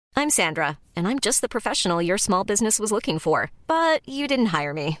I'm Sandra, and I'm just the professional your small business was looking for. But you didn't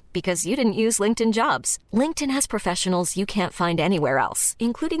hire me because you didn't use LinkedIn Jobs. LinkedIn has professionals you can't find anywhere else,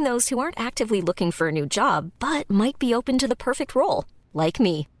 including those who aren't actively looking for a new job, but might be open to the perfect role, like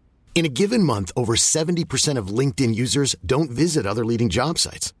me. In a given month, over 70% of LinkedIn users don't visit other leading job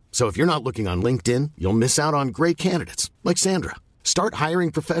sites. So if you're not looking on LinkedIn, you'll miss out on great candidates, like Sandra. Start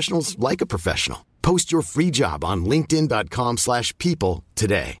hiring professionals like a professional. Post your free job on linkedin.com/people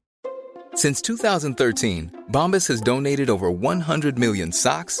today. Since 2013, Bombas has donated over 100 million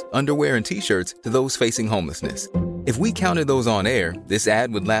socks, underwear, and T-shirts to those facing homelessness. If we counted those on air, this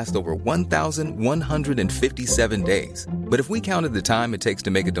ad would last over 1,157 days. But if we counted the time it takes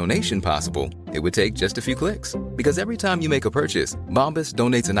to make a donation possible, it would take just a few clicks. Because every time you make a purchase, Bombas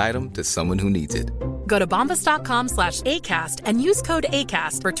donates an item to someone who needs it. Go to bombas.com/ACAST and use code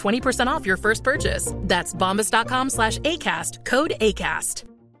ACAST for 20% off your first purchase. That's bombas.com/ACAST, code ACAST.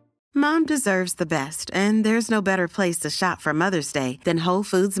 Mom deserves the best, and there's no better place to shop for Mother's Day than Whole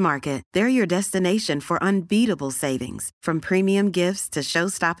Foods Market. They're your destination for unbeatable savings, from premium gifts to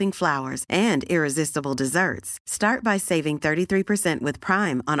show-stopping flowers and irresistible desserts. Start by saving 33% with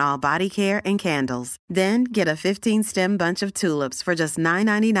Prime on all body care and candles. Then get a 15-stem bunch of tulips for just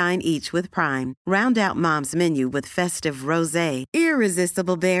 $9.99 each with Prime. Round out Mom's menu with festive rosé,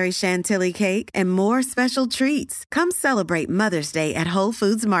 irresistible berry chantilly cake, and more special treats. Come celebrate Mother's Day at Whole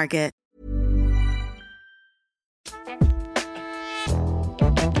Foods Market.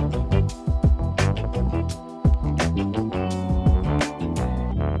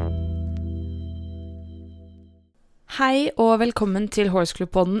 Hei og velkommen til Horse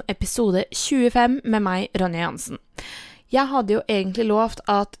Club-podden episode 25 med meg, Ronja Jansen. Jeg hadde jo egentlig lovt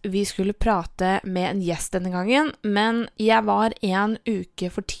at vi skulle prate med en gjest denne gangen, men jeg var en uke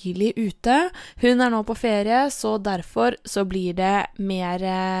for tidlig ute. Hun nå på ferie, så derfor så blir det mer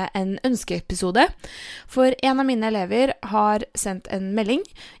en ønskeepisode. For en av mine elever har sendt en melding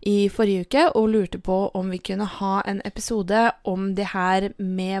I forrige uke og lurte på om vi kunne ha en episode om det her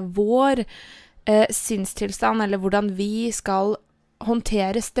med vår sinnstilstand, eller hvordan vi skal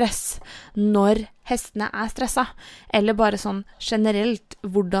håndtere stress når hestene stressa, eller bare sånn generelt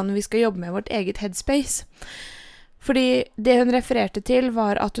hvordan vi skal jobbe med vårt eget headspace. Fordi det hun refererte til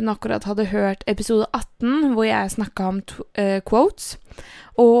var at hun akkurat hadde hørt episode 18, hvor jeg snakket om quotes,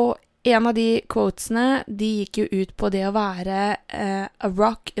 og en av de quotesene, de gikk jo ut på det å være a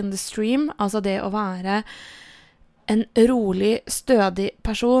rock in the stream, altså det å være en rolig, stødig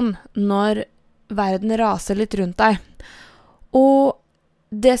person når verden raser litt rundt deg. Og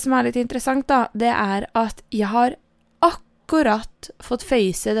det som litt interessant da, det at jeg har akkurat fått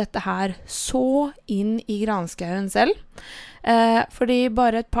føyse dette her så inn I granskauen selv. Fordi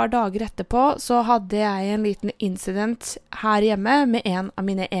bare et par dager etterpå så hadde jeg en liten incident her hjemme med en av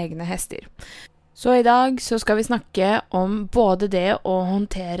mine egne hester. Så I dag så skal vi snakke om både det å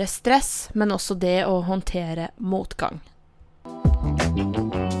håndtere stress, men også det å håndtere motgang.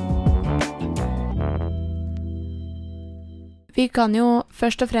 Vi kan jo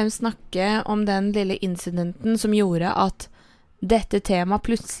først og fremst snakke om den lille incidenten som gjorde at dette temaet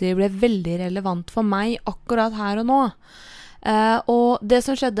plutselig ble veldig relevant for meg akkurat her og nå. Og det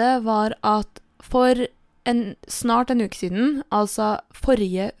som skjedde var at for snart en uke siden, altså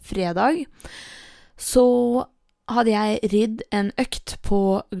forrige fredag, så hadde jeg ridd en økt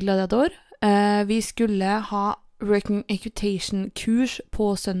på Gladiator. Vi skulle ha Working Equitation-kurs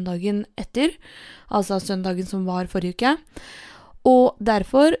på søndagen etter, altså søndagen som var forrige uke. Og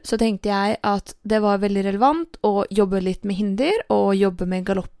derfor så tenkte jeg at det var veldig relevant å jobbe litt med hinder og jobbe med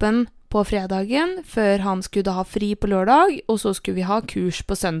galoppen på fredagen før han skulle ha fri på lørdag, og så skulle vi ha kurs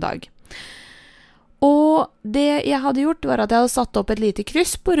på søndag. Og det jeg hadde gjort var at jeg hadde satt opp et lite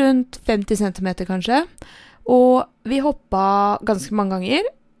kryss på rundt 50 cm kanskje, og vi hoppet ganske mange ganger.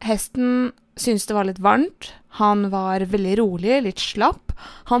 Hesten syntes det var litt varmt. Han var veldig rolig, litt slapp.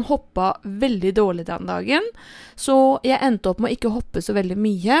 Han hoppet veldig dårlig den dagen, så jeg endte opp med å ikke hoppe så veldig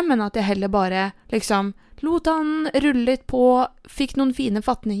mye, men at jeg heller bare liksom lot han rulle litt på, fikk noen fine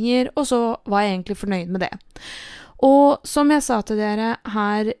fatninger, og så var jeg egentlig fornøyd med det. Og som jeg sa til dere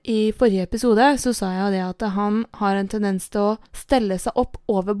her I forrige episode, så sa jeg det at han har en tendens til å stelle seg opp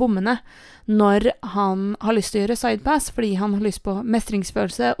over bommene når han har lyst til å gjøre sidepass, fordi han har lyst på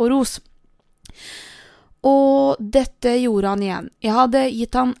mestringsfølelse og ros. Og dette gjorde han igjen. Jeg hadde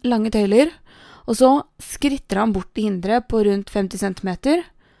gitt han lange tøyler, og så skritter han bort til hindret på rundt 50 cm,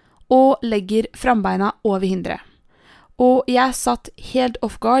 og legger frambeina over hindret. Og jeg satt helt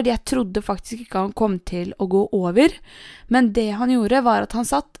off guard, jeg trodde faktisk ikke han kom til å gå over, men det han gjorde var at han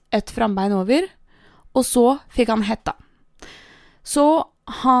satt et frambein over, og så fikk han hetta. Så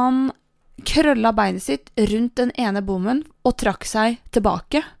han krøllet beinet sitt rundt den ene bommen og trakk seg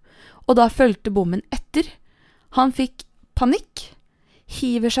tilbake, og da følte bommen etter. Han fikk panikk,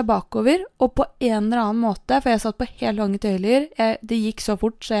 hiver seg bakover, og på en eller annen måte, for jeg satt på helt lange tøyler, det gikk så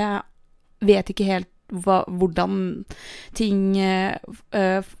fort, så jeg vet ikke helt hvordan ting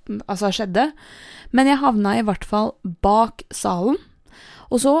skjedde, men jeg havna I hvert fall bak salen,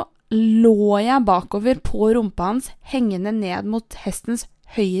 og så lå jeg bakover på rumpa hans, hengende ned mot hestens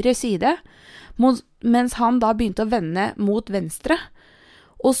høyre side, mens han da begynte å vende mot venstre,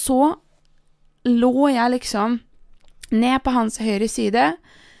 og så lå jeg liksom ned på hans høyre side,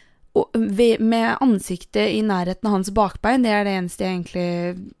 med ansiktet I nærheten av hans bakbein. Det det eneste jeg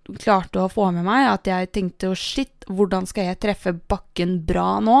egentlig klarte å få med meg, at jeg tenkte, shit, hvordan skal jeg treffe bakken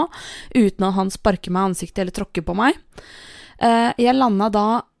bra nå, uten at han sparker meg ansiktet eller tråkker på meg. Jeg landet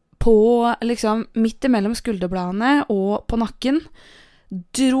da på liksom midt imellom skulderbladene og på nakken,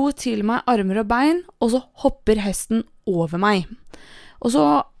 dro til meg armer og bein, og så hopper hesten over meg. Og så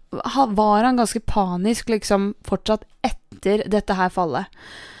var han ganske panisk liksom fortsatt etter dette her fallet.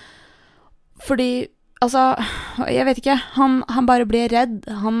 Fordi, jeg vet ikke, han bare ble redd,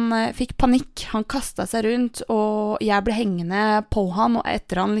 han fikk panikk, han kastet seg rundt, og jeg ble hengende på han og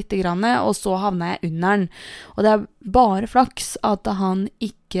etter han litt grann, og så havnet jeg under han. Og det bare flaks at han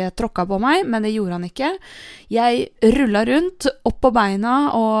ikke tråkket på meg, men det gjorde han ikke. Jeg rullet rundt, opp på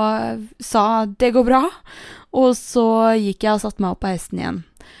beina, og sa, det går bra, og så gikk jeg og satt meg opp på hesten igjen.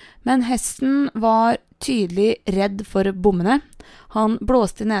 Men hesten var tydelig redd for bommene. Han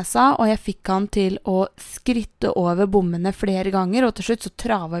blåste I nesa, og jeg fikk han til å skritte over bommene flere ganger, og til slutt så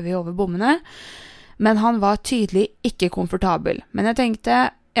travet vi over bommene. Men han var tydelig ikke komfortabel. Men jeg tenkte,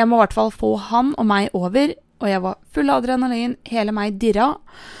 jeg må I hvert fall få han og meg over, og jeg var full av adrenalin, hele meg dirra.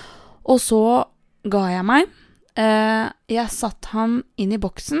 Og så ga jeg meg. Jeg satt han inn I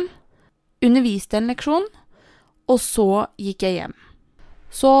boksen, underviste en leksjon, og så gikk jeg hjem.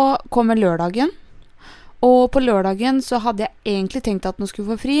 Så kommer lørdagen, og på lørdagen så hadde jeg egentlig tenkt at den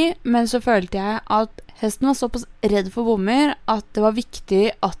skulle få fri, men så følte jeg at hesten var såpass redd for bommer at det var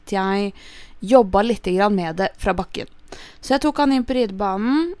viktig at jeg jobbet litt grann med det fra bakken. Så jeg tok han inn på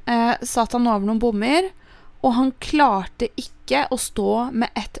ridebanen, satt han over noen bommer, og han klarte ikke å stå med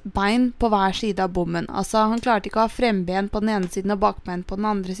ett bein på hver side av bommen. Altså, han klarte ikke å ha fremben på den ene siden og bakbein på den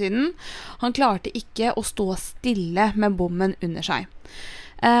andre siden. Han klarte ikke å stå stille med bommen under seg.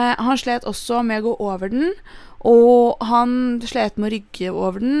 Han slet også med å gå over den, og han slet med å rygge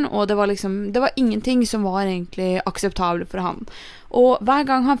over den, og det var ingenting som var egentlig akseptabelt for han. Og hver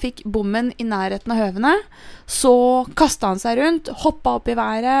gang han fikk bommen I nærheten av høvene, så kastet han seg rundt, hoppet opp I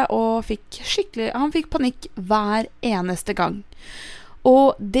været, og han fikk panikk hver eneste gang.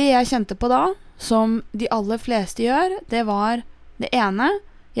 Og det jeg kjente på da, som de aller fleste gjør, det var det ene,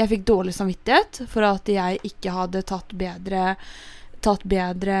 jeg fikk dårlig samvittighet for at jeg ikke hadde tatt bedre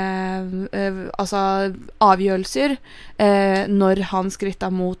avgjørelser når han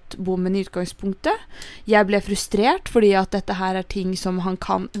skrittet mot bommen I utgangspunktet. Jeg ble frustrert fordi at dette her ting som han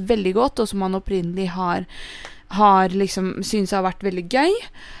kan veldig godt, og som han opprinnelig har liksom synes har vært veldig gøy.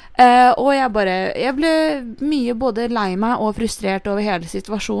 Og jeg ble mye både lei meg og frustrert over hele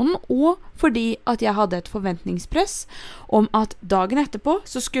situasjonen, og fordi at jeg hadde et forventningspress om at dagen etterpå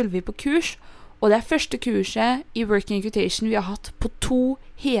så skulle vi på kurs, og det første kurset I Working Equitation vi har hatt på 2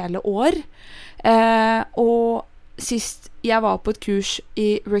 hele år. Og sist jeg var på et kurs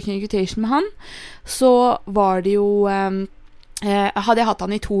I Working Equitation med han, så var det jo hadde jeg hatt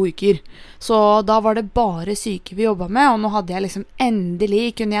han I 2 uker. Så da var det bare syke vi jobbet med, og nå hadde jeg liksom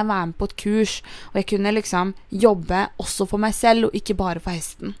endelig kunne jeg være med på et kurs, og jeg kunne liksom jobbe også for meg selv, og ikke bare for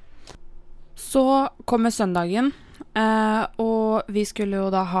hesten. Så kommer søndagen, og vi skulle jo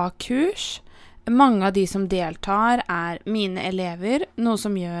da ha kurs. Mange av de som deltar mine elever, noe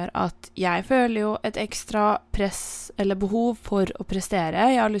som gjør at jeg føler jo et ekstra press eller behov for å prestere.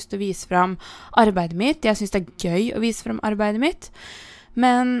 Jeg har lyst til å vise frem arbeidet mitt. Jeg synes det gøy å vise frem arbeidet mitt.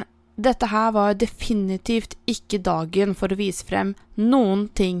 Men dette her var definitivt ikke dagen for å vise frem noen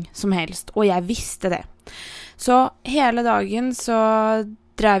ting som helst, og jeg visste det. Så hele dagen så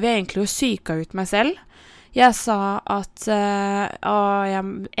drev jeg egentlig og syka ut meg selv. Jeg sa at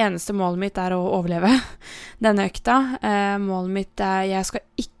eneste målet mitt å overleve denne økta. Målet mitt jeg skal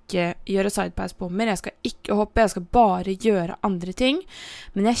ikke gjøre sidepass-bommer, jeg skal ikke hoppe, jeg skal bare gjøre andre ting.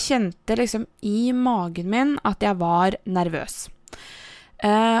 Men jeg kjente liksom I magen min at jeg var nervøs.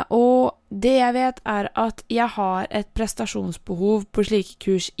 Og det jeg vet at jeg har et prestasjonsbehov på slike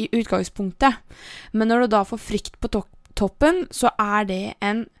kurs I utgangspunktet. Men når du da får frykt på toppen, så det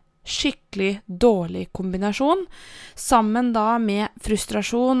en skikkelig dårlig kombinasjon, sammen da med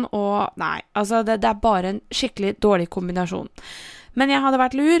frustrasjon og nei, altså det bare en skikkelig dårlig kombinasjon. Men jeg hadde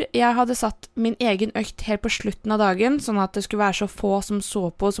vært lur, jeg hadde satt min egen økt helt på slutten av dagen, sånn at det skulle være så få som så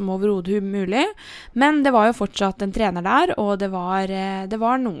på som overhodet mulig, men det var jo fortsatt en trener der, og det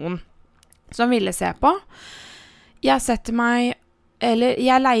var noen som ville se på.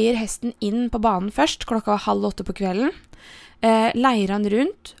 Jeg leier hesten inn på banen først, klokka var 7:30 på kvelden, leier han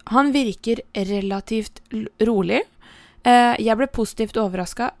rundt, han virker relativt rolig, jeg ble positivt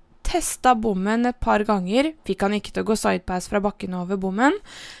overrasket, testet bommen et par ganger, fikk han ikke til å gå sidepass fra bakken over bommen,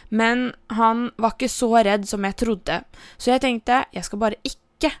 men han var ikke så redd som jeg trodde. Så jeg tenkte, jeg skal bare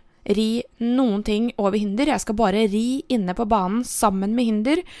ikke ri noen ting over hinder, jeg skal bare ri inne på banen sammen med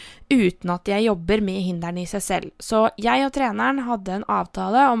hinder, uten at jeg jobber med hinderne i seg selv. Så jeg og treneren hadde en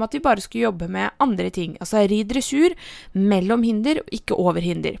avtale om at vi bare skulle jobbe med andre ting, altså ri dressur mellom hinder og ikke over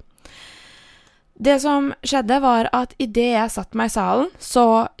hinder. Det som skjedde var at i det jeg satt meg i salen,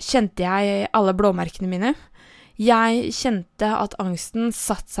 så kjente jeg alle blåmerkene mine. Jeg kjente at angsten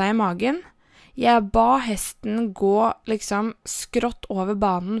satt seg i magen. Jeg ba hesten gå liksom skrått over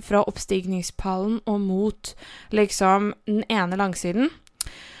banen fra oppstigningspallen og mot liksom den ene langsiden.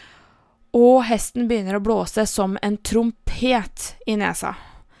 Og hesten begynner å blåse som en trompet i nesa.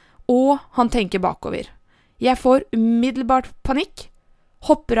 Og han tenker bakover. Jeg får umiddelbart panikk.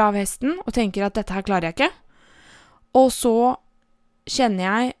 Hopper av hesten og tenker at dette her klarer jeg ikke. Og så kjenner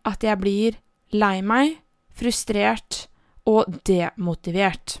jeg at jeg blir lei meg, frustrert og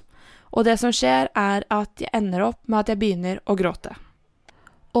demotivert. Og det som skjer er at jeg ender opp med at jeg begynner å gråte.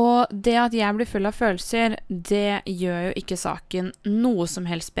 Og det at jeg blir full av følelser, det gjør jo ikke saken noe som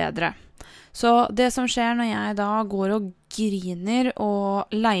helst bedre. Så det som skjer når jeg da går og griner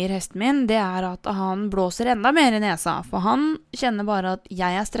og leier hesten min, det er at han blåser enda mer i nesa, for han kjenner bare at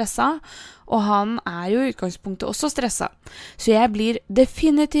jeg er stresset, og han er jo i utgangspunktet også stresset. Så jeg blir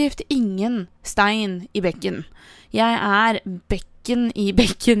definitivt ingen stein i bekken. Jeg er bekken i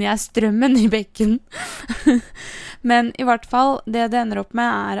bekken, jeg er strømmen i bekken. Men i hvert fall, det ender opp med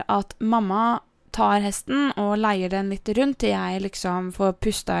er at mamma tar hesten og leier den litt rundt til jeg liksom får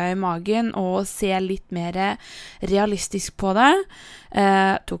pusta i magen og ser litt mer realistisk på det.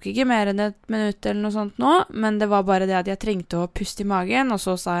 Tok ikke mer enn 1 minutt eller noe sånt nå, men det var bare det at jeg trengte å puste i magen, og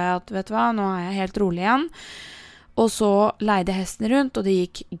så sa jeg at vet du hva, nå er jeg helt rolig igjen. Og så leide hesten rundt, og det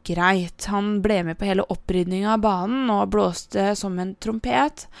gikk greit. Han ble med på hele opprydningen av banen og blåste som en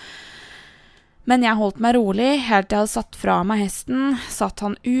trompet. Men jeg holdt meg rolig, helt til jeg hadde satt fra meg hesten, satt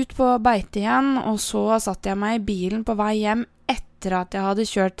han ut på beite igjen, og så satt jeg meg i bilen på vei hjem etter at jeg hadde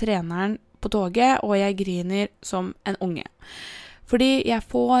kjørt treneren på toget, og jeg griner som en unge. Fordi jeg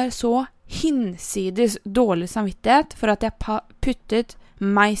får så hinsides dårlig samvittighet for at jeg puttet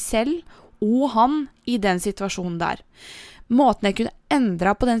meg selv og han i den situasjonen der. Måten jeg kunne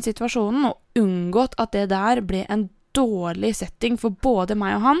endre på den situasjonen og unngått at det der ble en dårlig setting for både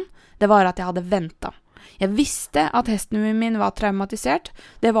meg og han, det var at jeg hadde ventet. Jeg visste at hesten min var traumatisert.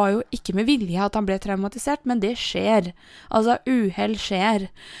 Det var jo ikke med vilje at han ble traumatisert, men det skjer. Altså, uhell skjer.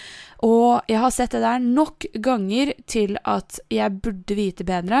 Og jeg har sett det der nok ganger til at jeg burde vite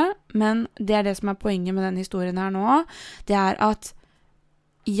bedre, men det er det som er poenget med denne historien her nå. Det er at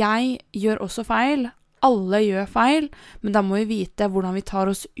jeg gjør også feil. Alle gjør feil, men da må vi vite hvordan vi tar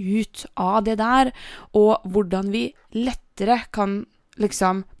oss ut av det der, og hvordan vi lettere kan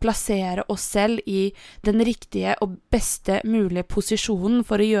liksom plassere oss selv i den riktige og beste mulige posisjonen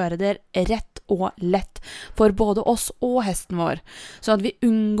for å gjøre det rett og lett for både oss og hesten vår, så at vi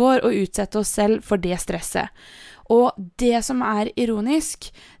unngår å utsette oss selv for det stresset. Og det som er ironisk,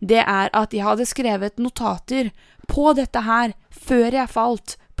 det er at jeg hadde skrevet notater på dette her før jeg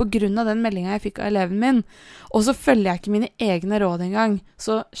falt, på grunn av den meldingen jeg fikk av eleven min, og så følger jeg ikke mine egne råd engang,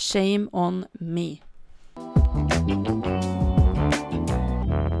 så shame on me.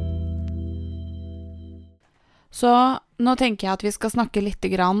 Så nå tenker jeg at vi skal snakke litt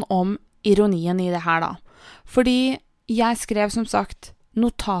grann om ironien i det her da. Fordi jeg skrev som sagt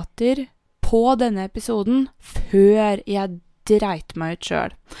notater på denne episoden før jeg dreit meg ut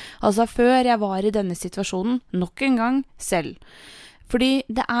selv. Altså før jeg var i denne situasjonen nok en gang selv. Fordi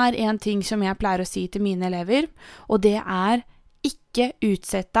det er en ting som jeg pleier å si til mine elever, og det er ikke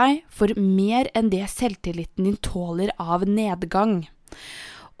utsett deg for mer enn det selvtilliten din tåler av nedgang.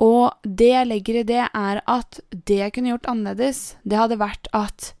 Og det jeg legger i det er at det jeg kunne gjort annerledes, det hadde vært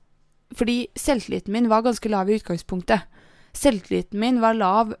at, fordi selvtilliten min var ganske lav i utgangspunktet. Selvtilliten min var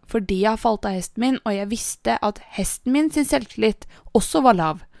lav fordi jeg falt av hesten min, og jeg visste at hesten min sin selvtillit også var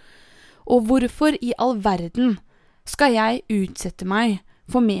lav. Og hvorfor i all verden skal jeg utsette meg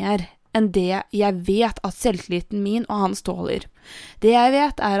for mer enn det jeg vet at selvtilliten min og hans tåler. Det jeg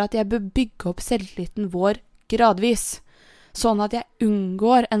vet at jeg bør bygge opp selvtilliten vår gradvis, sånn at jeg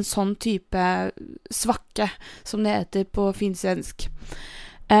unngår en sånn type svakke, som det heter på finsvensk.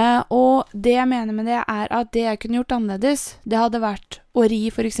 Og det jeg mener med det at det jeg kunne gjort annerledes, det hadde vært å ri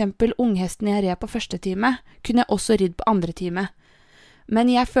for eksempel unghesten jeg red på første time, kunne jeg også ridd på andre time. Men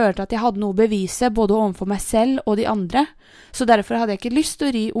jeg følte at jeg hadde noe å bevise både overfor meg selv og de andre, så derfor hadde jeg ikke lyst til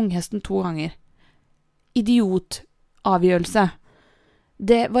å ri unghesten 2 ganger. Idiotavgjørelse.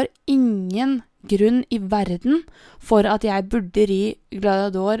 Det var ingen grunn i verden for at jeg burde ri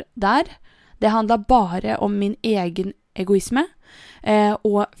Gladiador der. Det handlet bare om min egen egoisme,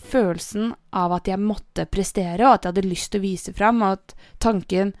 og følelsen av at jeg måtte prestere, og at jeg hadde lyst til å vise frem, og at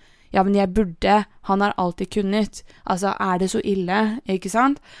tanken, ja, men jeg burde, han har alltid kunnet, altså det så ille, ikke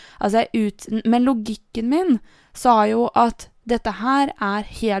sant? Altså, men logikken min sa jo at dette her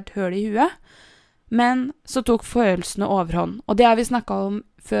helt høl i huet, men så tok følelsene overhånd, og det har vi snakket om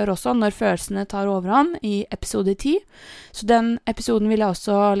før også, når følelsene tar overhånd i episode 10, så den episoden vil jeg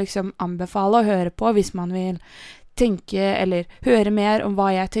også liksom anbefale å høre på hvis man vil tenke, eller høre mer om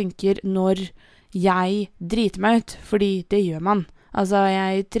hva jeg tenker når jeg driter meg ut, fordi det gjør man. Altså,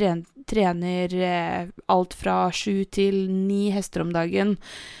 jeg trener alt fra 7 til 9 hester om dagen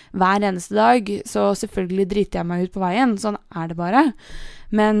hver eneste dag, så selvfølgelig driter jeg meg ut på veien, sånn det bare.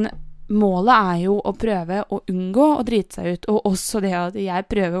 Men målet jo å prøve å unngå å drite seg ut, og også det at jeg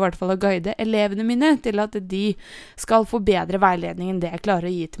prøver i hvert fall å guide elevene mine til at de skal få bedre veiledning enn det jeg klarer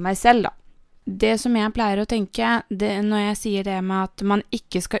å gi til meg selv, da. Det som jeg pleier å tenke, når jeg sier det med at man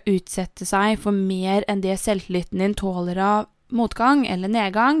ikke skal utsette seg for mer enn det selvtilliten din tåler av motgang eller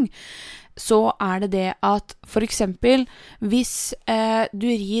nedgang, så det at for eksempel hvis du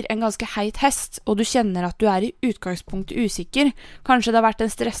rir en ganske heit hest, og du kjenner at du i utgangspunktet usikker, kanskje det har vært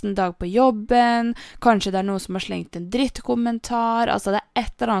en stressende dag på jobben, kanskje det noen som har slengt en drittkommentar, altså det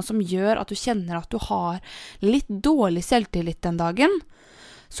et eller annet som gjør at du kjenner at du har litt dårlig selvtillit den dagen,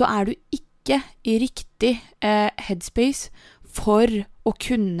 så du ikke i riktig headspace for å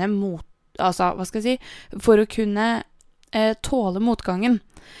kunne for å kunne tåle motgangen.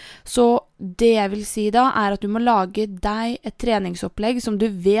 Så det jeg vil si da at du må lage deg et treningsopplegg som du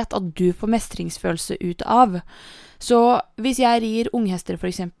vet at du får mestringsfølelse ut av. Så hvis jeg rir unghester for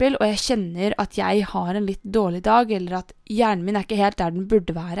eksempel, og jeg kjenner at jeg har en litt dårlig dag, eller at hjernen min ikke helt der den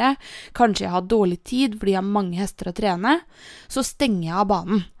burde være, kanskje jeg har dårlig tid fordi jeg har mange hester å trene, så stenger jeg av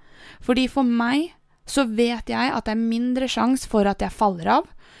banen. Fordi for meg så vet jeg at det mindre sjans for at jeg faller av.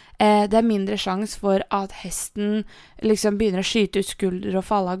 Det mindre sjans for at hesten liksom begynner å skyte ut skulder og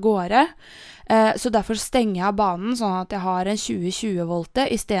falle av gårde. Så derfor stenger jeg av banen sånn at jeg har en 20-20-volte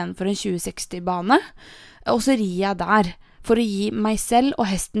i stedet for en 20-60-bane. Og så rir jeg der for å gi meg selv og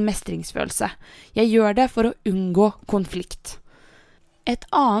hesten mestringsfølelse. Jeg gjør det for å unngå konflikt. Et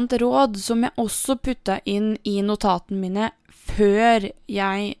annet råd som jeg også puttet inn i notatene mine før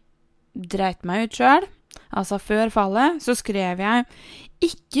jeg dreit meg ut selv, altså før fallet, så skrev jeg: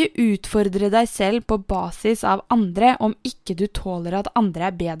 ikke utfordre deg selv på basis av andre om ikke du tåler at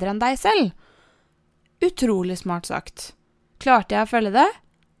andre bedre enn deg selv. Utrolig smart sagt. Klarte jeg å følge det?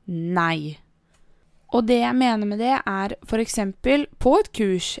 Nei. Og det jeg mener med det for eksempel på et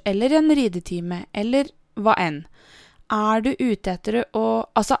kurs, eller en ridetime, eller hva enn. Du ute etter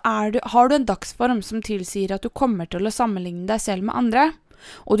har du en dagsform som tilsier at du kommer til å sammenligne deg selv med andre,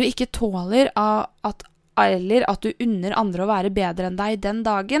 og du ikke tåler eller at du unner andre å være bedre enn deg den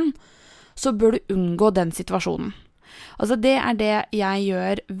dagen, så bør du unngå den situasjonen. Altså det det jeg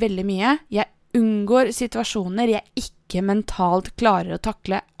gjør veldig mye. Jeg unngår situasjoner jeg ikke mentalt klarer å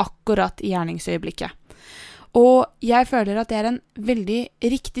takle akkurat i gjerningsøyeblikket. Og jeg føler at det en veldig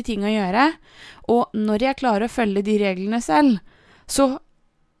riktig ting å gjøre, og når jeg klarer å følge de reglene selv, så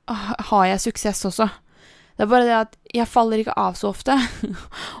har jeg suksess også. Det bare det at jeg faller ikke av så ofte,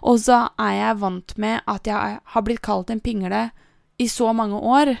 og så jeg vant med at jeg har blitt kalt en pingle i så mange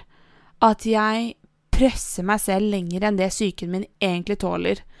år, at jeg presser meg selv lenger enn det psyken min egentlig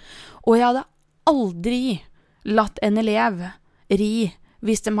tåler. Og jeg hadde aldri latt en elev ri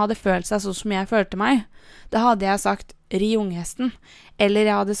hvis de hadde følt seg sånn som jeg følte meg. Da hadde jeg sagt, ri unghesten. Eller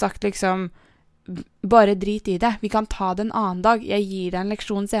jeg hadde sagt liksom, bare drit i det. Vi kan ta det en annen dag. Jeg gir deg en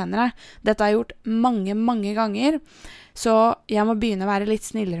leksjon senere. Dette har jeg gjort mange, mange ganger. Så jeg må begynne å være litt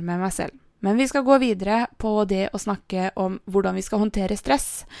snillere med meg selv. Men vi skal gå videre på det å snakke om hvordan vi skal håndtere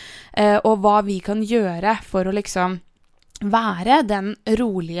stress, og hva vi kan gjøre for å liksom være den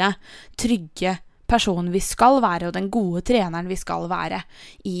rolige, trygge personen vi skal være, og den gode treneren vi skal være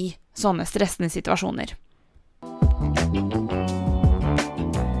i sånne stressende situasjoner.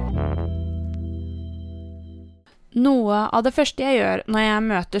 Noe av det første jeg gjør når jeg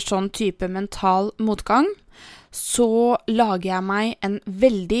møter sånn type mental motgang, så lager jeg meg en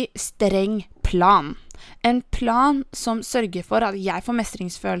veldig streng plan. En plan som sørger for at jeg får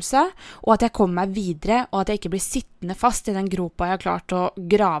mestringsfølelse, og at jeg kommer meg videre, og at jeg ikke blir sittende fast i den gropa jeg har klart å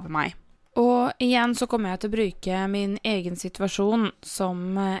grave meg. Og igjen så kommer jeg til å bruke min egen situasjon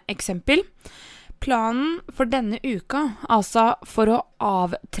som eksempel. Planen for denne uka, altså for å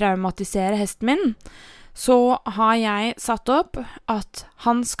avtraumatisere hesten min, så har jeg satt opp at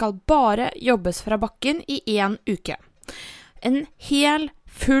han skal bare jobbes fra bakken i 1 uke. En hel,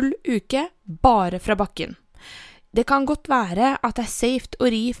 full uke bare fra bakken. Det kan godt være at det er safe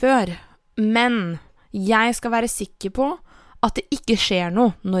å ri før, men jeg skal være sikker på at det ikke skjer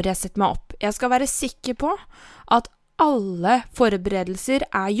noe når jeg setter meg opp. Jeg skal være sikker på at alle forberedelser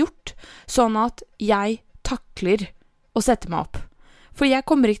er gjort, sånn at jeg takler å sette meg opp. For jeg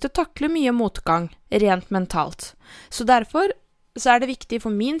kommer ikke til å takle mye motgang, rent mentalt. Så derfor så er det viktig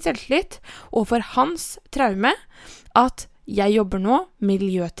for min selvtillit og for hans traume at jeg jobber nå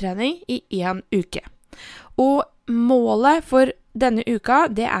miljøtrening i 1 uke. Og målet for denne uka,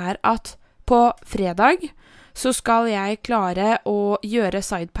 det er at på fredag så skal jeg klare å gjøre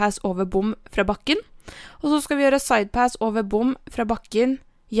sidepass over bom fra bakken, og så skal vi gjøre sidepass over bom fra bakken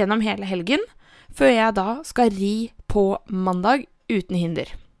gjennom hele helgen, før jeg da skal ri på mandag uten hinder.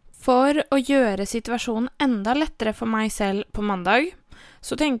 For å gjøre situasjonen enda lettere for meg selv på mandag,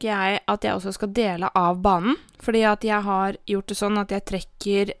 så tenker jeg at jeg også skal dele av banen, fordi at jeg har gjort det sånn at jeg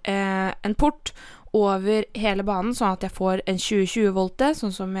trekker en port over hele banen, sånn at jeg får en 20-20 volte,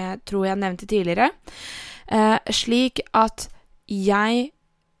 sånn som jeg tror jeg nevnte tidligere, slik at jeg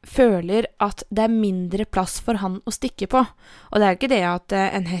føler at det er mindre plass for han å stikke på. Og det er jo ikke det at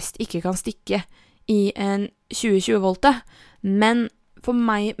en hest ikke kan stikke i en 20-20 volte, men for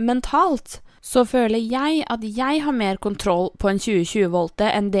meg mentalt så føler jeg at jeg har mer kontroll på en 20-20 volte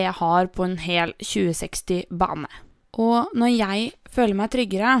enn det jeg har på en hel 20-60 bane. Og når jeg føler meg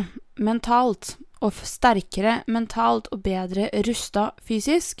tryggere mentalt, og sterkere mentalt og bedre rustet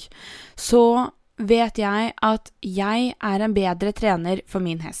fysisk, så vet jeg at jeg er en bedre trener for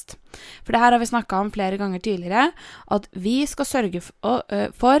min hest. For det her har vi snakket om flere ganger tidligere, at vi skal sørge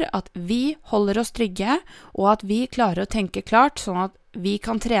for at vi holder oss trygge, og at vi klarer å tenke klart, sånn at vi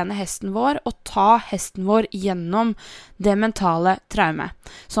kan trene hesten vår og ta hesten vår gjennom det mentale traumet.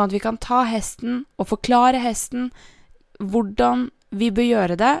 Sånn at vi kan ta hesten og forklare hesten hvordan vi bør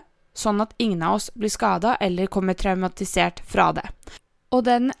gjøre det, sånn at ingen av oss blir skadet eller kommer traumatisert fra det. Og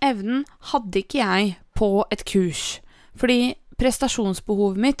den evnen hadde ikke jeg på et kurs, fordi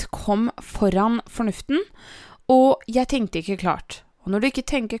prestasjonsbehovet mitt kom foran fornuften, og jeg tenkte ikke klart. Og når du ikke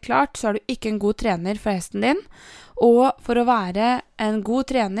tenker klart, så er du ikke en god trener for hesten din, og for å være en god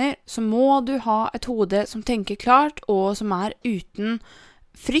trener, så må du ha et hode som tenker klart, og som er uten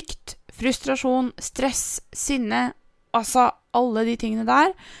frykt, frustrasjon, stress, sinne, altså alle de tingene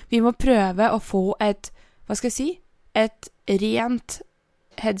der. Vi må prøve å få et rent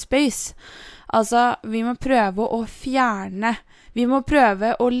headspace. Altså, vi må prøve å fjerne, vi må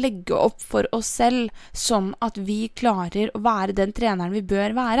prøve å legge opp for oss selv, sånn at vi klarer å være den treneren vi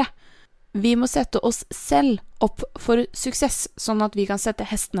bør være. Vi må sette oss selv opp for suksess, sånn at vi kan sette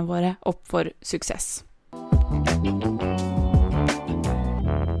hestene våre opp for suksess.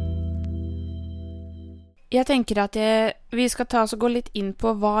 Jeg tenker at vi skal ta oss og gå litt inn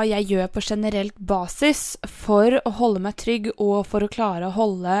på hva jeg gjør på generelt basis for å holde meg trygg og for å klare å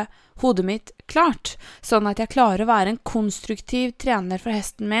holde hodet mitt klart, sånn at jeg klarer å være en konstruktiv trener for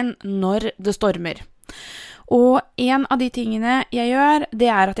hesten min når det stormer. Og en av de tingene jeg gjør, det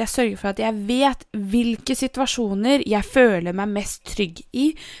er at jeg sørger for at jeg vet hvilke situasjoner jeg føler meg mest trygg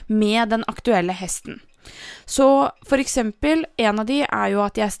i med den aktuelle hesten. Så for eksempel, en av de er jo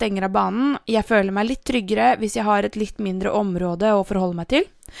at jeg stenger av banen. Jeg føler meg litt tryggere hvis jeg har et litt mindre område å forholde meg til.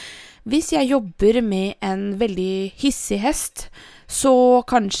 Hvis jeg jobber med en veldig hissig hest, så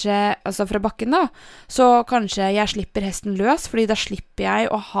kanskje, altså fra bakken da, så kanskje jeg slipper hesten løs, fordi da slipper jeg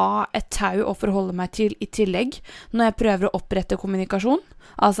å ha et tau å forholde meg til i tillegg, når jeg prøver å opprette kommunikasjon,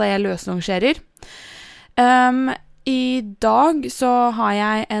 altså jeg løsnongerer. I dag så har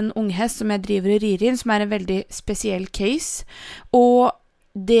jeg en ung hest som jeg driver og rir inn, som er en veldig spesiell case, og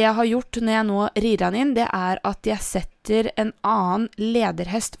det jeg har gjort når jeg nå rir han inn, det er at jeg setter en annen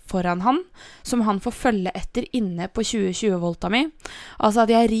lederhest foran han, som han får følge etter inne på 20-20-volta mi. Altså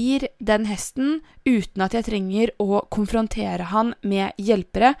at jeg rir den hesten uten at jeg trenger å konfrontere han med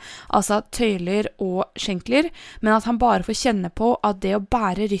hjelpere, altså tøyler og skjenkler, men at han bare får kjenne på at det å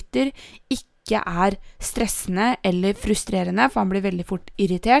bære rytter ikke er stressende eller frustrerende, for han blir veldig fort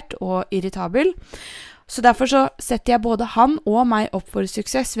irritert og irritabel. Så derfor så setter jeg både han og meg opp for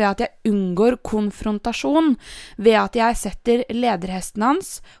suksess ved at jeg unngår konfrontasjon, ved at jeg setter lederhesten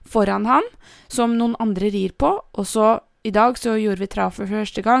hans foran han, som noen andre rir på, og så i dag så gjorde vi trav for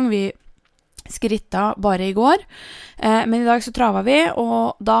første gang, vi skritta bare i går, men i dag så travet vi,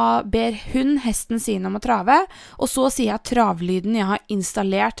 og da ber hun hesten sin om å trave, og så sier jeg travlyden jeg har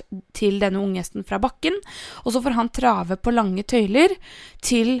installert til denne unghesten fra bakken, og så får han trave på lange tøyler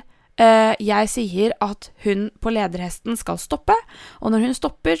til jeg sier at hun på lederhesten skal stoppe, og når hun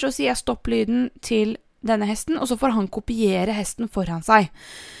stopper så sier jeg stopplyden til denne hesten, og så får han kopiere hesten foran seg.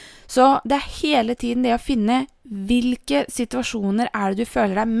 Så det hele tiden det å finne hvilke situasjoner det du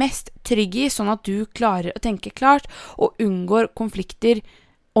føler deg mest trygg i, sånn at du klarer å tenke klart og unngår konflikter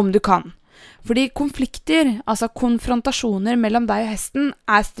om du kan. Fordi konflikter, altså konfrontasjoner mellom deg og hesten,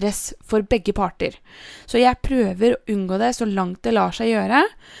 stress for begge parter. Så jeg prøver å unngå det så langt det lar seg gjøre.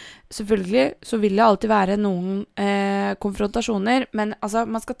 Selvfølgelig så vil det alltid være noen konfrontasjoner, men altså,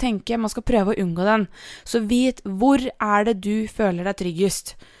 man skal prøve å unngå den. Så vit hvor det du føler deg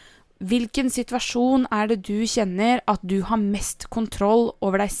tryggest. Hvilken situasjon det du kjenner at du har mest kontroll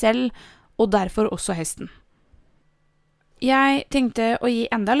over deg selv, og derfor også hesten? Jeg tenkte å gi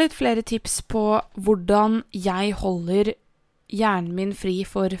enda litt flere tips på hvordan jeg holder hjernen min fri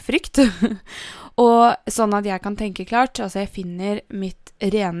for frykt, og sånn at jeg kan tenke klart, altså jeg finner mitt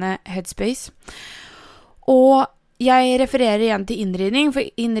rene headspace. Og jeg refererer igjen til innridning, for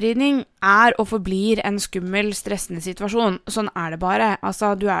innridning og forblir en skummel, stressende situasjon. Sånn det bare.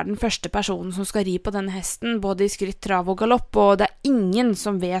 Altså, du den første personen som skal ri på denne hesten, både i skritt, trav og galopp, og det ingen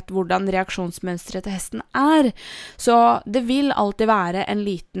som vet hvordan reaksjonsmønstret til hesten Så det vil alltid være en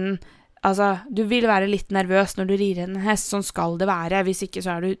liten, altså, du vil være litt nervøs når du rir en hest, sånn skal det være. Hvis ikke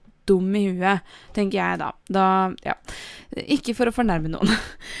så du dum i huet, tenker jeg da. Ja. Ikke for å fornærme noen.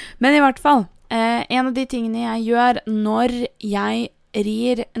 Men i hvert fall, en av de tingene jeg gjør når jeg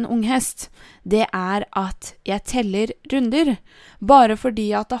rir en ung hest, det at jeg teller runder, bare fordi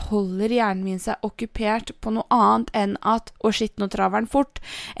at da holder hjernen min seg okkupert på noe annet enn at shit, nå traver den fort,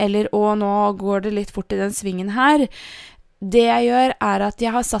 eller nå går det litt fort i den svingen her. Det jeg gjør at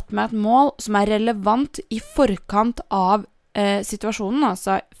jeg har satt meg et mål som relevant i forkant av situasjonen,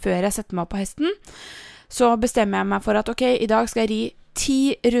 altså før jeg setter meg på hesten. Så bestemmer jeg meg for at ok, i dag skal jeg ri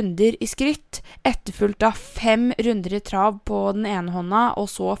 10 runder i skritt, etterfulgt av 5 runder i trav på den ene hånda, og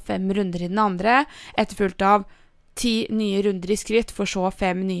så 5 runder i den andre, etterfulgt av 10 nye runder i skritt, for så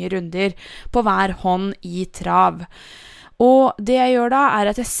 5 nye runder på hver hånd i trav. Og det jeg gjør da,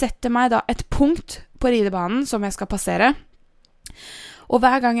 at jeg setter meg da et punkt på ridebanen som jeg skal passere, og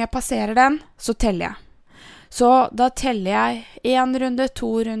hver gang jeg passerer den, så teller jeg. Så da teller jeg 1 runde, 2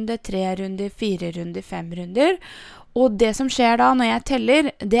 runder, 3 runder, 4 runder, 5 runder, og det som skjer da når jeg teller,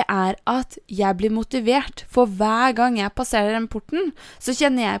 det at jeg blir motivert, for hver gang jeg passerer den porten, så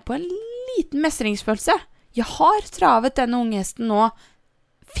kjenner jeg på en liten mestringsfølelse. Jeg har travet denne unghesten nå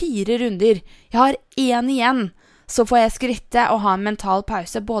 4 runder. Jeg har 1 igjen, så får jeg skritte og ha en mental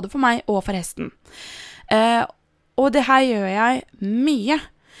pause, både for meg og for hesten. Og det her gjør jeg mye.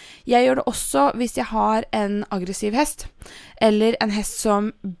 Jeg gjør det også hvis jeg har en aggressiv hest, eller en hest som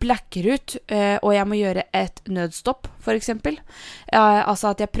blacker ut, og jeg må gjøre et nødstopp, for eksempel.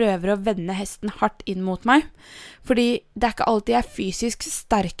 Altså at jeg prøver å vende hesten hardt inn mot meg, fordi det ikke alltid jeg fysisk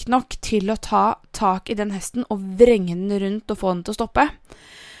sterk nok til å ta tak i den hesten og vrenge den rundt og få den til å stoppe.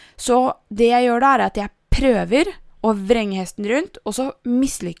 Så det jeg gjør da at jeg prøver å vrenge hesten rundt, og så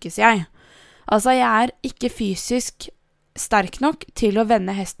mislykkes jeg. Altså jeg ikke fysisk sterk nok til å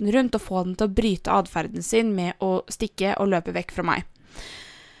vende hesten rundt og få den til å bryte adferden sin med å stikke og løpe vekk fra meg.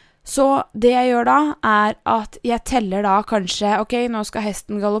 Så det jeg gjør da at jeg teller da kanskje, ok, nå skal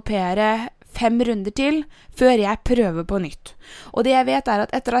hesten galoppere 5 runder til før jeg prøver på nytt. Og det jeg vet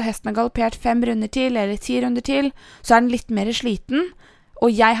at etter at hesten har galoppert 5 runder til eller 10 runder til, så den litt mer sliten,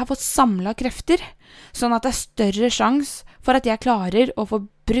 og jeg har fått samlet krefter, sånn at det større sjans for at jeg klarer å få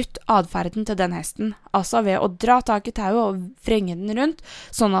brutt adferden til den hesten, altså ved å dra tak i tauet og vrenge den rundt,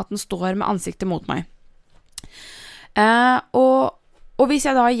 sånn at den står med ansiktet mot meg. Og hvis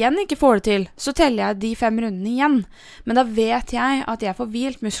jeg da igjen ikke får det til, så teller jeg de 5 rundene igjen, men da vet jeg at jeg får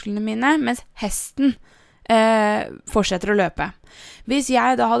hvilt musklene mine, mens hesten fortsetter å løpe. Hvis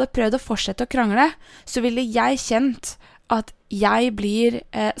jeg da hadde prøvd å fortsette å krangle, så ville jeg kjent at jeg blir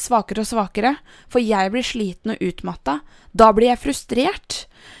svakere og svakere, for jeg blir sliten og utmattet. Da blir jeg frustrert,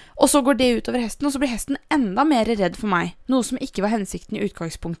 og så går det ut over hesten, og så blir hesten enda mer redd for meg, noe som ikke var hensikten i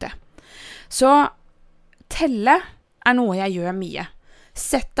utgangspunktet. Så telle noe jeg gjør mye.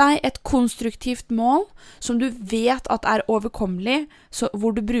 sett deg et konstruktivt mål som du vet at overkommelig,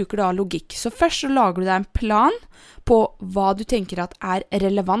 hvor du bruker da logikk. Så først så lager du deg en plan på hva du tenker at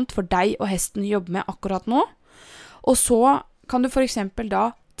relevant for deg og hesten å jobbe med akkurat nå. Og så kan du for eksempel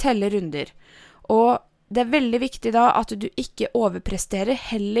da telle runder. Og det veldig viktig da at du ikke overpresterer,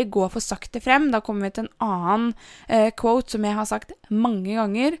 heller gå for sakte frem. Da kommer vi til en annen quote som jeg har sagt mange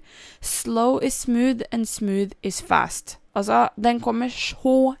ganger. Slow is smooth and smooth is fast. Altså, den kommer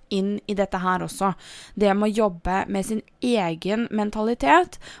så inn i dette her også. Det med å jobbe med sin egen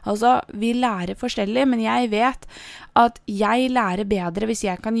mentalitet. Altså, vi lærer forskjellig, men jeg vet at jeg lærer bedre hvis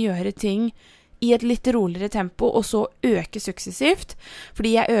jeg kan gjøre ting i et litt roligere tempo, og så øke suksessivt,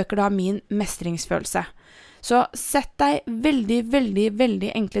 fordi jeg øker da min mestringsfølelse. Så sett deg veldig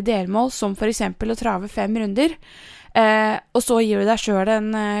enkle delmål, som for eksempel å trave 5 runder, og så gir du deg selv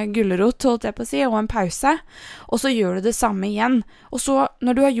en gullerot, holdt jeg på å si, og en pause, og så gjør du det samme igjen. Og så,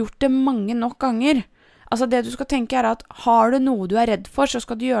 når du har gjort det mange nok ganger, altså det du skal tenke at har du noe du redd for, så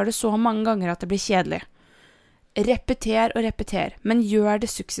skal du gjøre det så mange ganger at det blir kjedelig. Repeter og repeter, men gjør det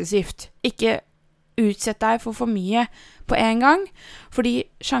suksessivt. Ikke utsett deg for mye på en gang, fordi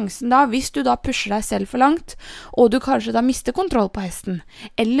sjansen da, hvis du da pusher deg selv for langt, og du kanskje da mister kontroll på hesten,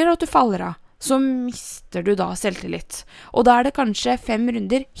 eller at du faller av, så mister du da selvtillit. Og da det kanskje 5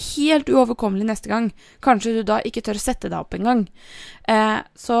 runder helt uoverkommelig neste gang. Kanskje du da ikke tør å sette deg opp en gang.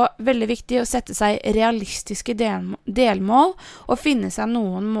 Så veldig viktig å sette seg realistiske delmål, og finne seg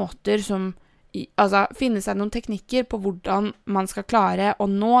noen måter finne seg noen teknikker på hvordan man skal klare å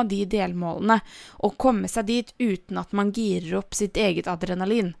nå de delmålene, og komme seg dit uten at man girer opp sitt eget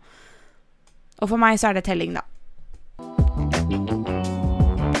adrenalin. Og for meg så det telling da.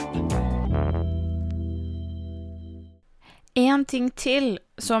 En ting til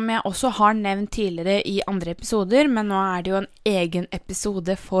som jeg også har nevnt tidligere i andre episoder, men nå det jo en egen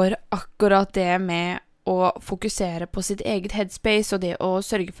episode for akkurat det med å fokusere på sitt eget headspace, og det å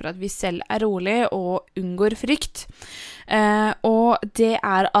sørge for at vi selv rolig og unngår frykt. Og det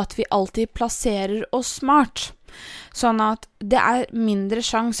at vi alltid plasserer oss smart, sånn at det mindre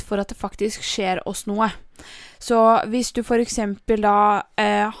sjans for at det faktisk skjer oss noe. Så hvis du for eksempel da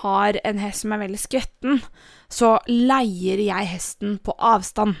har en hest som veldig skvetten, så leier jeg hesten på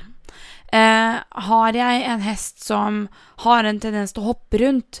avstand. Har jeg en hest som har en tendens til å hoppe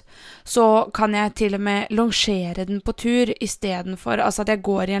rundt, så kan jeg til og med longere den på tur I stedet for at jeg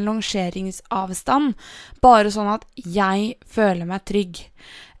går I en longeringsavstand, bare sånn at jeg føler meg trygg.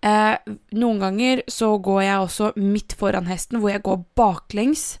 Noen ganger så går jeg også midt foran hesten, hvor jeg går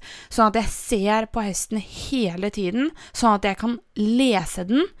baklengs, sånn at jeg ser på hesten hele tiden, sånn at jeg kan lese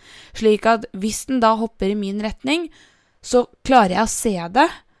den, slik at hvis den da hopper I min retning, så klarer jeg å se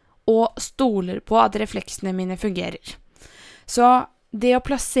det, og stoler på at refleksene mine fungerer. Så det å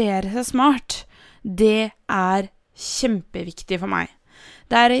plassere seg smart, det kjempeviktig for meg.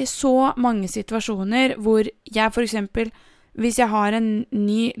 Det I så mange situasjoner hvor jeg for eksempel, hvis jeg har en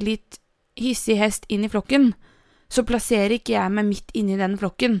ny, litt hissig hest inn I flokken, så plasserer ikke jeg meg midt inne I den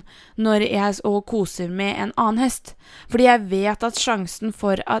flokken når jeg koser med en annen hest. Fordi jeg vet at sjansen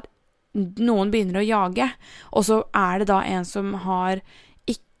for at noen begynner å jage, og så det da en som har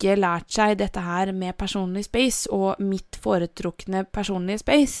ikke lært seg dette her med personlig space og mitt foretrukne personlige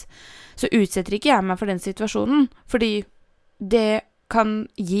space, så utsetter ikke jeg meg for den situasjonen, fordi det kan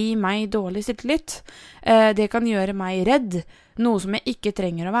gi meg dårlig selvtillit. Det kan gjøre meg redd, noe som jeg ikke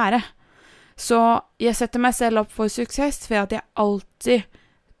trenger å være. Så jeg setter meg selv opp for suksess ved at jeg alltid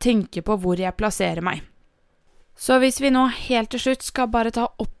tenker på hvor jeg plasserer meg. Så hvis vi nå helt til slutt skal bare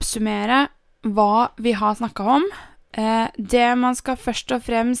oppsummere hva vi har snakket om, det man skal først og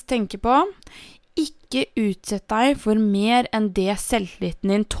fremst tenke på, ikke utsett deg for mer enn det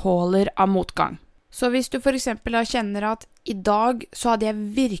selvtilliten din tåler av motgang. Så hvis du for eksempel kjenner at I dag så hadde jeg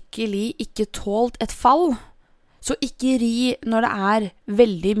virkelig ikke tålt et fall, så ikke ri når det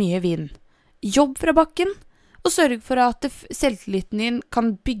veldig mye vind. Jobb fra bakken, og sørg for at selvtilliten din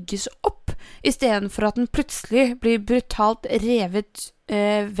kan bygges opp, I stedet for at den plutselig blir brutalt revet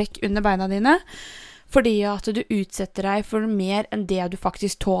vekk under beina dine, fordi at du utsetter deg for mer enn det du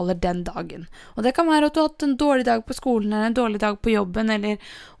faktisk tåler den dagen. Og det kan være at du har hatt en dårlig dag på skolen, eller en dårlig dag på jobben, eller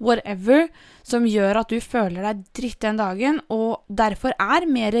whatever, som gjør at du føler deg dritt den dagen, og derfor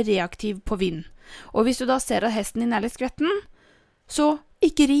mer reaktiv på vind. Og hvis du da ser at hesten din litt skvetten, så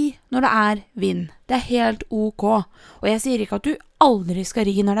ikke ri når det vind. Det helt ok. Og jeg sier ikke at du aldri skal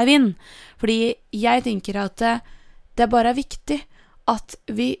ri når det vind, fordi jeg tenker at det bare viktig at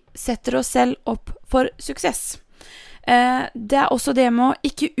vi setter oss selv opp for suksess. Det også det med å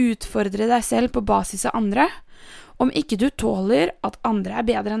ikke utfordre deg selv på basis av andre, Om ikke du tåler at andre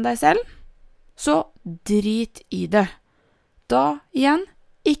bedre enn deg selv, så drit i det. Da igjen,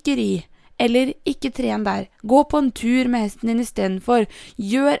 ikke ri, eller ikke tren der. Gå på en tur med hesten din i stedet for.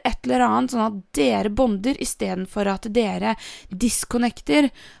 Gjør et eller annet sånn at dere bonder i stedet for at dere disconnecter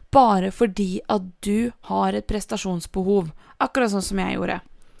bare fordi at du har et prestasjonsbehov. Akkurat sånn som jeg gjorde.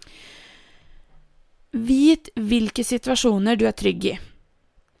 Vit hvilke situasjoner du trygg i.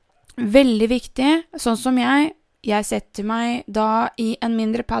 Veldig viktig, sånn som jeg setter meg da i en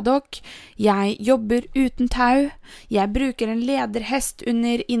mindre paddock, jeg jobber uten tau, jeg bruker en lederhest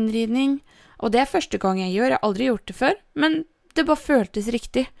under innridning, og det første gang jeg gjør, jeg har aldri gjort det før, men det bare føltes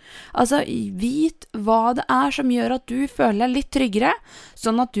riktig. Altså, vit hva det som gjør at du føler deg litt tryggere,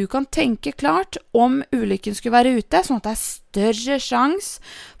 sånn at du kan tenke klart om ulykken skulle være ute, sånn at det større sjans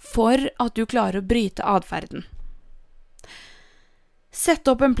for at du klarer å bryte adferden. Sett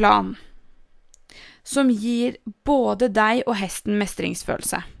opp en plan som gir både deg og hesten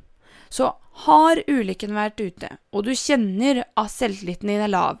mestringsfølelse. Så har ulykken vært ute, og du kjenner at selvtilliten din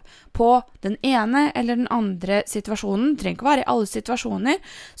lav på den ene eller den andre situasjonen, trenger ikke være i alle situasjoner,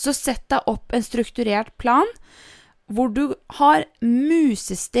 så sett deg opp en strukturert plan hvor du har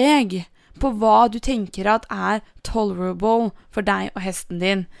musesteg på hva du tenker at tolerable for deg og hesten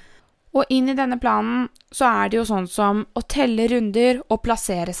din. Og inn i denne planen så det jo sånn som å telle runder og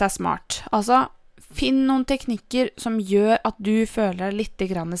plassere seg smart. Altså, finn noen teknikker som gjør at du føler deg litt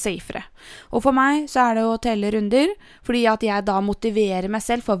grann safere. Og for meg så det å telle runder, fordi at jeg da motiverer meg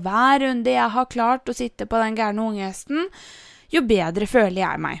selv for hver runde jeg har klart å sitte på den gærne ungehesten, jo bedre føler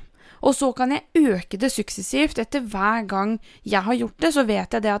jeg meg. Og så kan jeg øke det suksessivt etter hver gang jeg har gjort det, så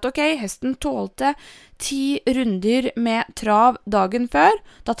vet jeg det at ok, hesten tålte 10 runder med trav dagen før,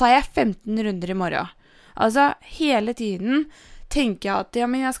 da tar jeg 15 runder i morgen. Altså hele tiden tenker jeg at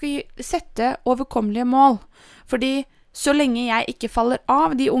jeg skal sette overkommelige mål, fordi så lenge jeg ikke faller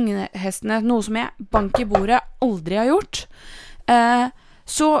av de unge hestene, noe som jeg bank i bordet aldri har gjort,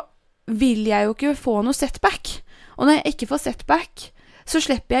 så vil jeg jo ikke få noe setback. Og når jeg ikke får setback, så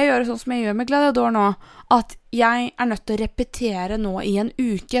slipper jeg å gjøre sånn som jeg gjør med Gladiador nå, at jeg nødt til å repetere nå i en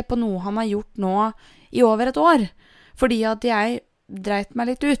uke på noe han har gjort nå i over et år, fordi at jeg dreit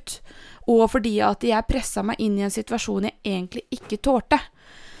meg litt ut, og fordi at jeg presset meg inn i en situasjon jeg egentlig ikke tålte.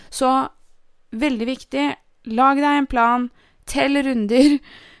 Så, veldig viktig, lag deg en plan, tell runder,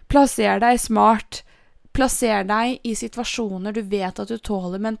 plasser deg smart, plasser deg i situasjoner du vet at du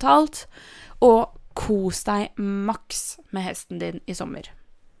tåler mentalt, og kos deg maks med hesten din i sommer.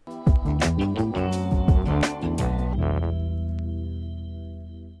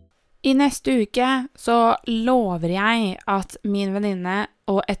 I neste uke så lover jeg at min venninne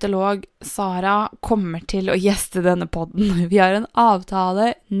og etolog Sara kommer til å gjeste denne podden. Vi har en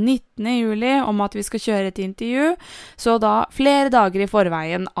avtale 19. juli om at vi skal kjøre et intervju, så da flere dager i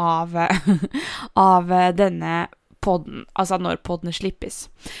forveien av denne podden, altså når podden slippes.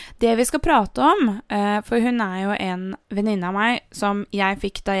 Det vi skal prate om, for hun jo en venninne av meg som jeg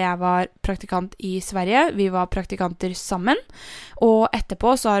fikk da jeg var praktikant i Sverige. Vi var praktikanter sammen, og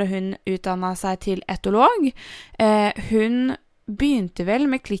etterpå så har hun utdannet seg til etolog. Hun begynte vel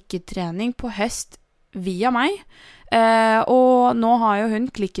med klikketrening på hest via meg, og nå har jo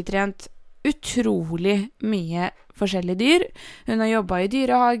hun klikketrent utrolig mye forskjellige dyr. Hun har jobbet i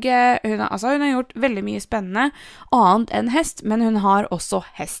dyrehage, hun har gjort veldig mye spennende, annet enn hest, men hun har også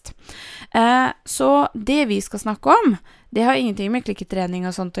hest. Så det vi skal snakke om, det har ingenting med klikketrening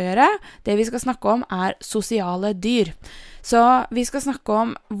og sånt å gjøre. Det vi skal snakke om sosiale dyr. Så vi skal snakke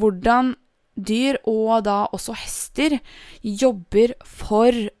om hvordan dyr, og da også hester, jobber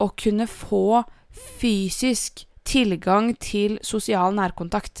for å kunne få fysisk tilgang til sosial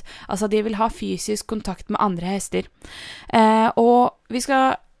nærkontakt. Altså de vil ha fysisk kontakt med andre hester. Og vi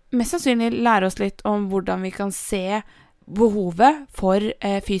skal mest sannsynlig lære oss litt om hvordan vi kan se behovet for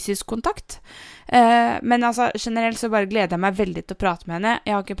fysisk kontakt. Men altså generelt så bare gleder jeg meg veldig til å prate med henne.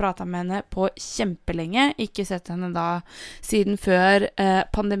 Jeg har ikke pratet med henne på kjempelenge, ikke sett henne da siden før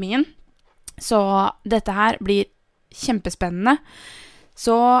pandemien. Så dette her blir kjempespennende.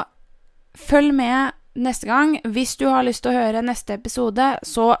 Så følg med neste gang. Hvis du har lyst til å høre neste episode,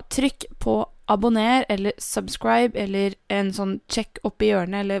 så trykk på abonner eller subscribe eller en sånn check opp i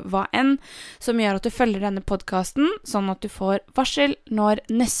hjørnet eller hva enn, som gjør at du følger denne podcasten, sånn at du får varsel når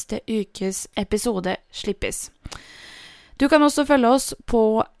neste ukes episode slippes. Du kan også følge oss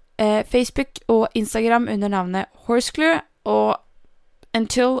på Facebook og Instagram under navnet Horseclue, og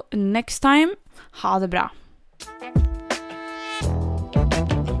until next time, ha det bra.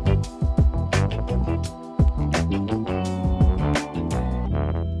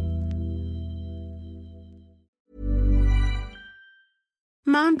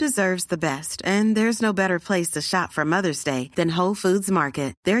 Mom deserves the best, and there's no better place to shop for Mother's Day than Whole Foods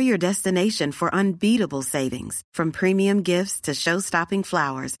Market. They're your destination for unbeatable savings, from premium gifts to show-stopping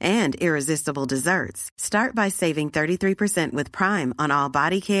flowers and irresistible desserts. Start by saving 33% with Prime on all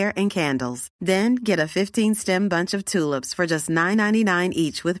body care and candles. Then get a 15-stem bunch of tulips for just $9.99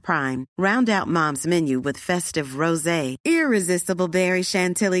 each with Prime. Round out Mom's menu with festive rosé, irresistible berry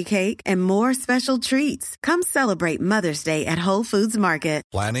chantilly cake, and more special treats. Come celebrate Mother's Day at Whole Foods Market.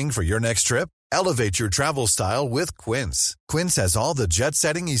 Planning for your next trip? Elevate your travel style with Quince. Quince has all the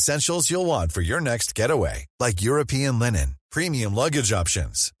jet-setting essentials you'll want for your next getaway, like European linen, premium luggage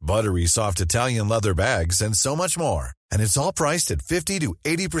options, buttery soft Italian leather bags, and so much more. And it's all priced at 50 to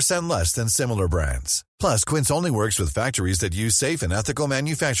 80% less than similar brands. Plus, Quince only works with factories that use safe and ethical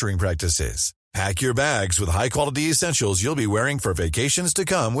manufacturing practices. Pack your bags with high-quality essentials you'll be wearing for vacations to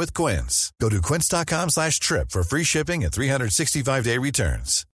come with Quince. Go to quince.com/trip for free shipping and 365-day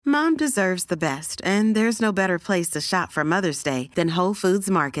returns. Mom deserves the best, and there's no better place to shop for Mother's Day than Whole Foods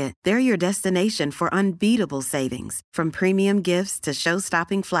Market. They're your destination for unbeatable savings, from premium gifts to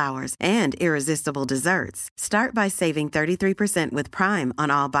show-stopping flowers and irresistible desserts. Start by saving 33% with Prime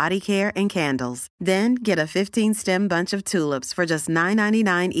on all body care and candles. Then get a 15-stem bunch of tulips for just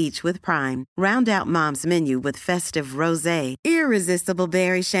 $9.99 each with Prime. Round out Mom's menu with festive rosé, irresistible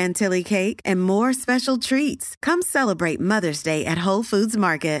berry chantilly cake, and more special treats. Come celebrate Mother's Day at Whole Foods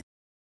Market.